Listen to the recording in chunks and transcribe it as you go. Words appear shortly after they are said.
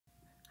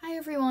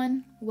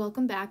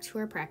Welcome back to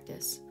our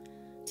practice.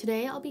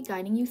 Today I'll be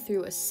guiding you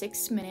through a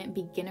 6-minute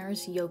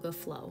beginner's yoga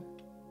flow.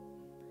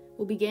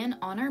 We'll begin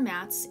on our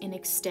mats in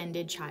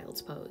extended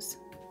child's pose.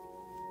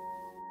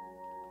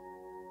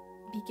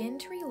 Begin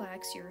to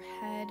relax your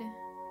head,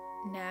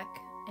 neck,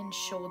 and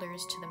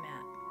shoulders to the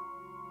mat.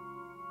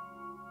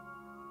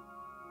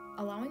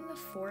 Allowing the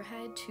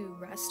forehead to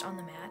rest on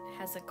the mat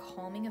has a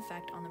calming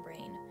effect on the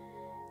brain,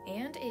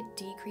 and it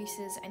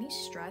decreases any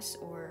stress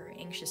or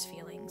anxious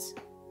feelings.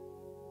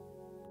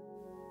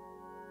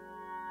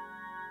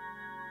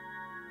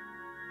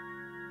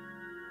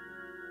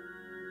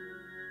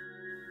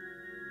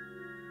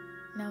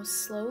 Now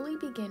slowly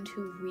begin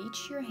to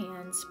reach your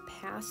hands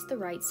past the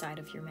right side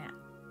of your mat.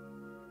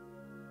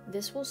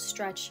 This will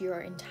stretch your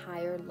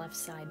entire left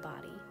side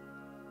body.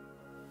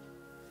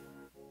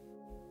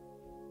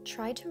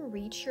 Try to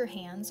reach your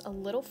hands a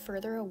little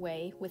further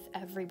away with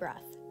every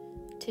breath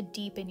to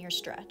deepen your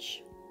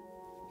stretch.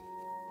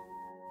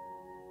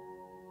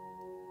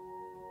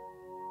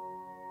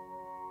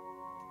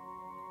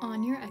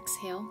 On your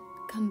exhale,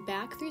 come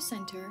back through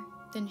center,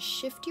 then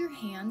shift your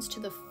hands to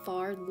the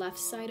far left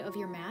side of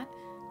your mat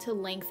to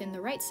lengthen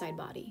the right side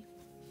body.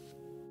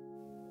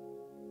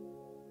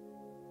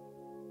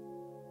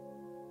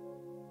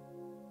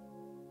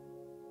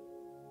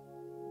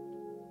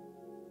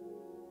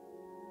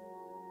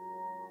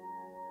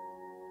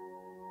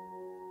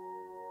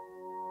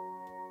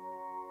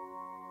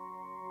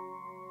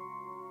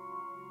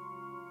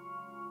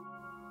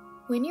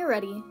 When you're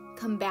ready,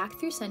 come back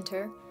through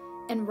center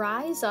and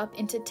rise up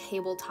into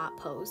tabletop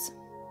pose.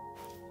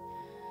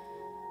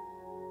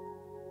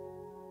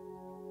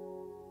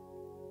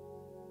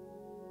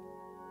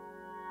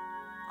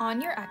 On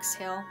your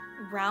exhale,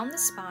 round the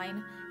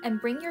spine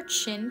and bring your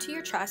chin to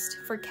your chest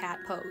for cat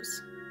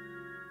pose.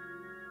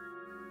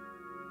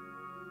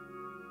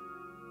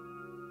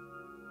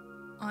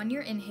 On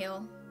your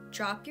inhale,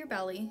 drop your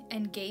belly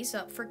and gaze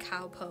up for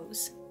cow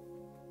pose.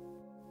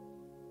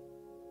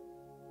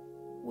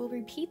 We'll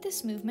repeat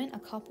this movement a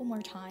couple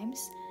more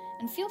times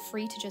and feel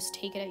free to just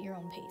take it at your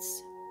own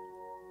pace.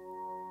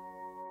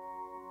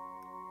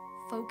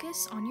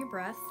 Focus on your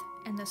breath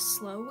and the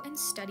slow and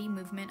steady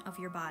movement of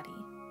your body.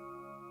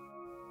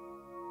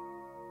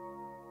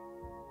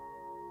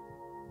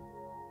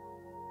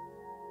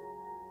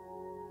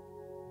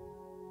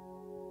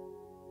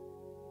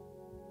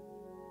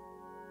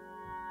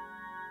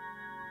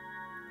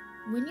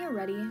 When you're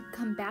ready,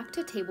 come back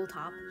to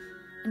tabletop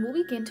and we'll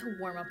begin to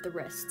warm up the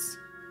wrists.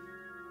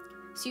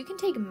 So you can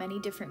take many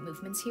different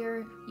movements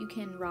here. You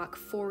can rock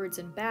forwards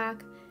and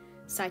back,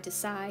 side to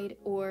side,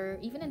 or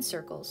even in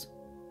circles.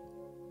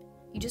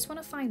 You just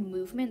want to find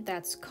movement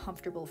that's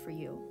comfortable for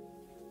you.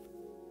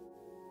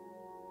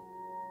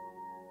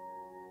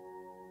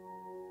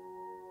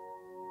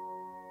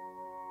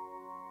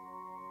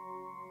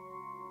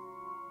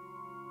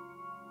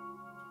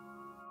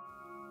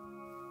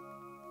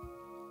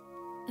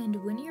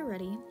 And when you're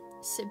ready,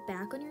 sit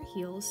back on your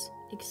heels,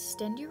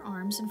 extend your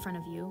arms in front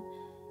of you,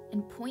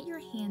 and point your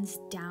hands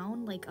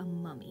down like a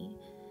mummy,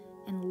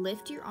 and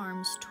lift your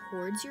arms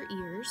towards your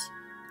ears,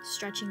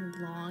 stretching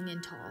long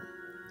and tall.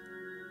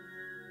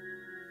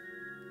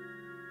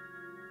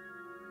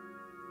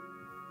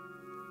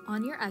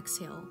 On your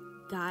exhale,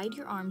 guide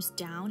your arms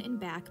down and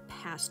back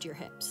past your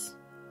hips.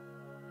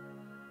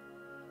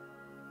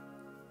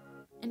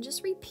 And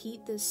just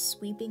repeat this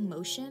sweeping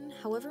motion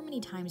however many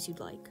times you'd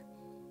like.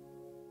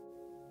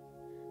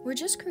 We're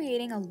just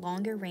creating a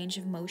longer range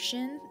of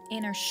motion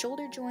in our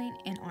shoulder joint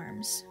and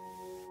arms.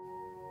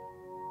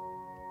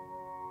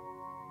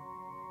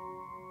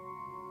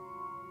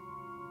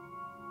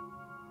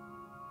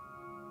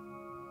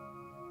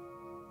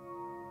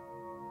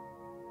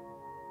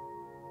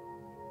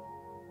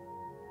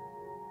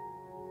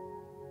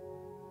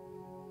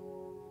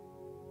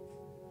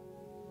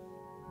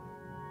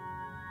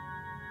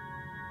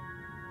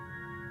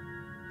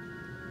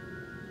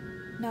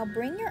 Now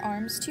bring your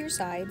arms to your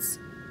sides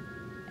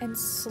and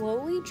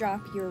slowly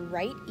drop your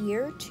right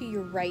ear to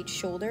your right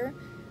shoulder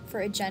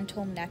for a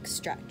gentle neck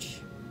stretch.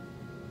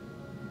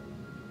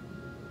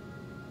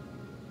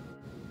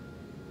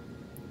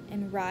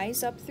 And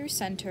rise up through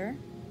center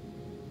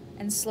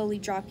and slowly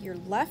drop your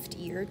left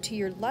ear to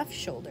your left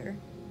shoulder.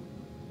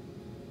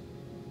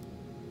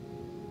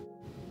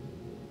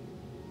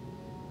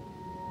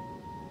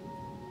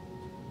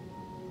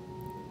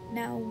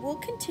 Now we'll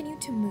continue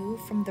to move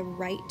from the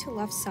right to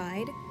left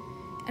side,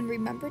 and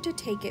remember to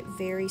take it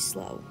very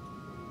slow.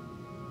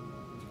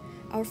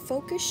 Our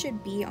focus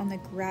should be on the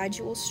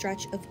gradual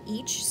stretch of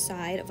each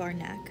side of our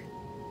neck.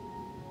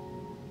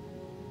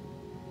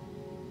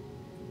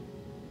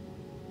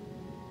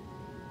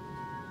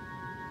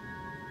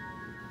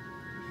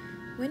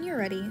 When you're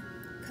ready,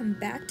 come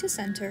back to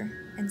center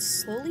and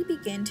slowly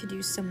begin to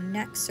do some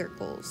neck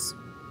circles.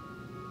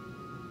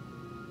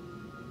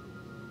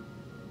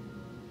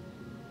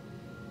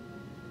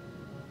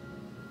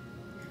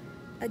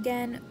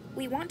 Again,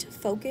 we want to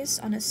focus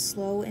on a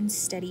slow and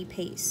steady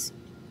pace.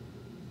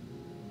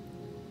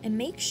 And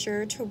make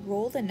sure to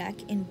roll the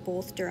neck in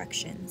both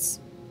directions.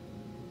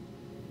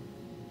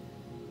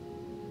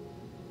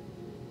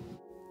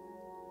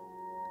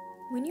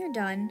 When you're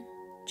done,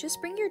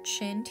 just bring your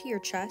chin to your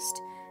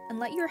chest and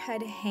let your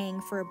head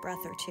hang for a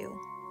breath or two.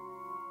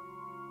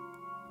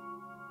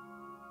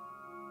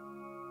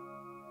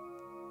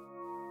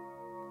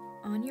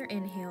 On your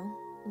inhale,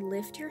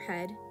 lift your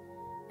head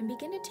and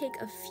begin to take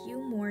a few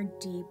more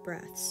deep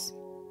breaths.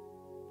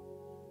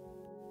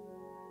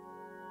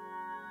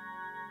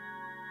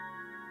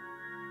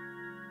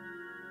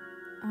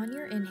 On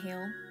your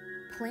inhale,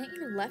 plant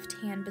your left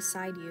hand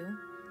beside you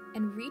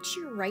and reach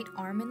your right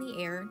arm in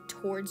the air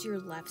towards your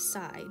left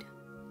side.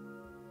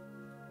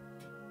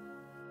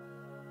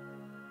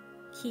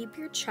 Keep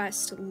your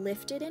chest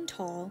lifted and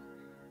tall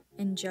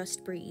and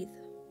just breathe.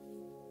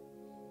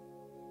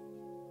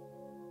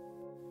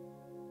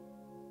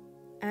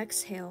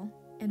 Exhale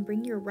and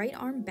bring your right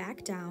arm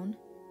back down,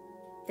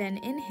 then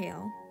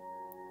inhale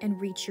and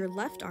reach your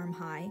left arm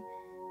high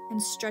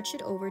and stretch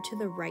it over to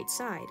the right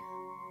side.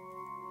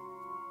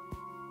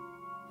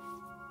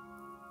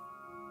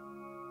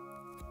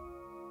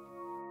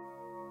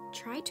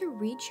 Try to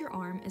reach your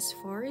arm as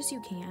far as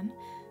you can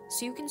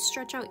so you can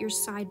stretch out your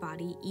side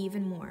body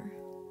even more.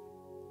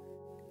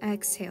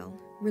 Exhale,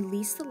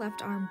 release the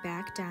left arm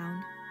back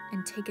down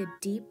and take a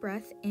deep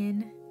breath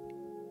in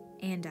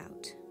and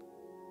out.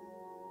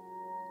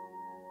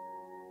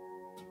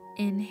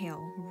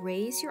 Inhale,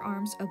 raise your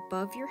arms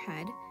above your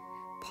head,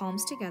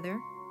 palms together,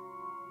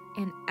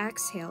 and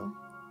exhale,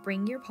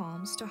 bring your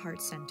palms to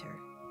heart center.